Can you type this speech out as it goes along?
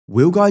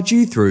We'll guide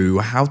you through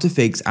how to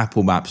fix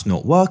Apple Maps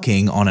not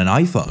working on an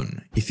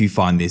iPhone. If you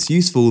find this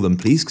useful, then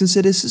please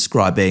consider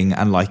subscribing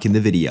and liking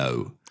the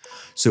video.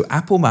 So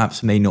Apple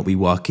Maps may not be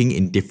working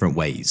in different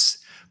ways,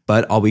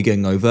 but I'll be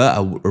going over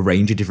a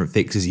range of different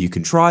fixes you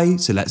can try,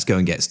 so let's go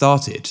and get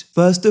started.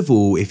 First of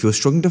all, if you're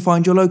struggling to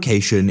find your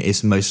location,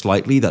 it's most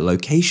likely that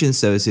location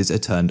services are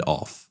turned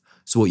off.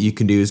 So what you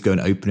can do is go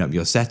and open up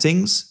your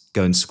settings,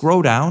 go and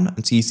scroll down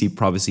until you see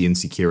privacy and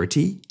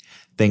security.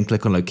 Then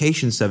click on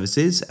location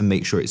services and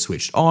make sure it's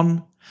switched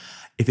on.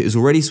 If it is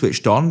already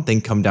switched on,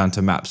 then come down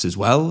to maps as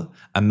well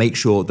and make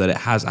sure that it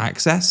has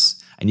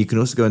access. And you can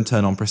also go and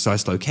turn on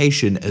precise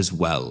location as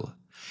well.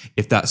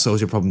 If that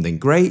solves your problem, then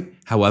great.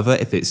 However,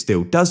 if it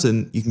still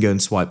doesn't, you can go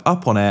and swipe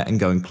up on it and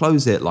go and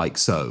close it like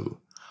so.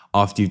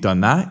 After you've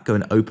done that, go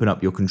and open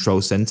up your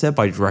control center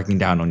by dragging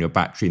down on your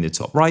battery in the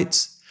top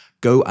right.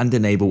 Go and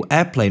enable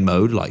airplane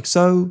mode like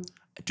so,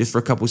 just for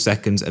a couple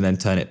seconds, and then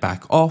turn it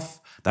back off.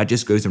 That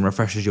just goes and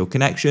refreshes your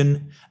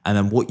connection. And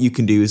then what you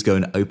can do is go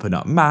and open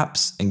up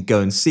maps and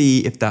go and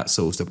see if that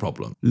solves the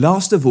problem.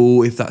 Last of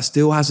all, if that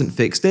still hasn't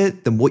fixed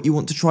it, then what you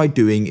want to try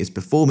doing is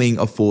performing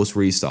a forced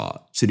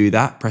restart. To do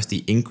that, press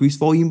the increase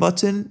volume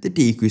button, the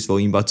decrease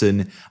volume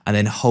button, and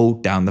then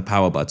hold down the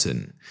power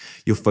button.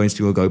 Your phone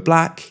screen will go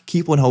black.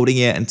 Keep on holding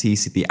it until you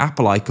see the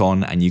Apple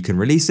icon and you can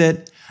release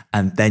it.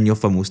 And then your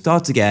phone will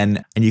start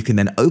again and you can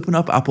then open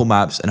up Apple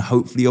Maps and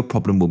hopefully your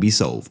problem will be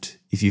solved.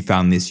 If you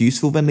found this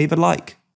useful, then leave a like.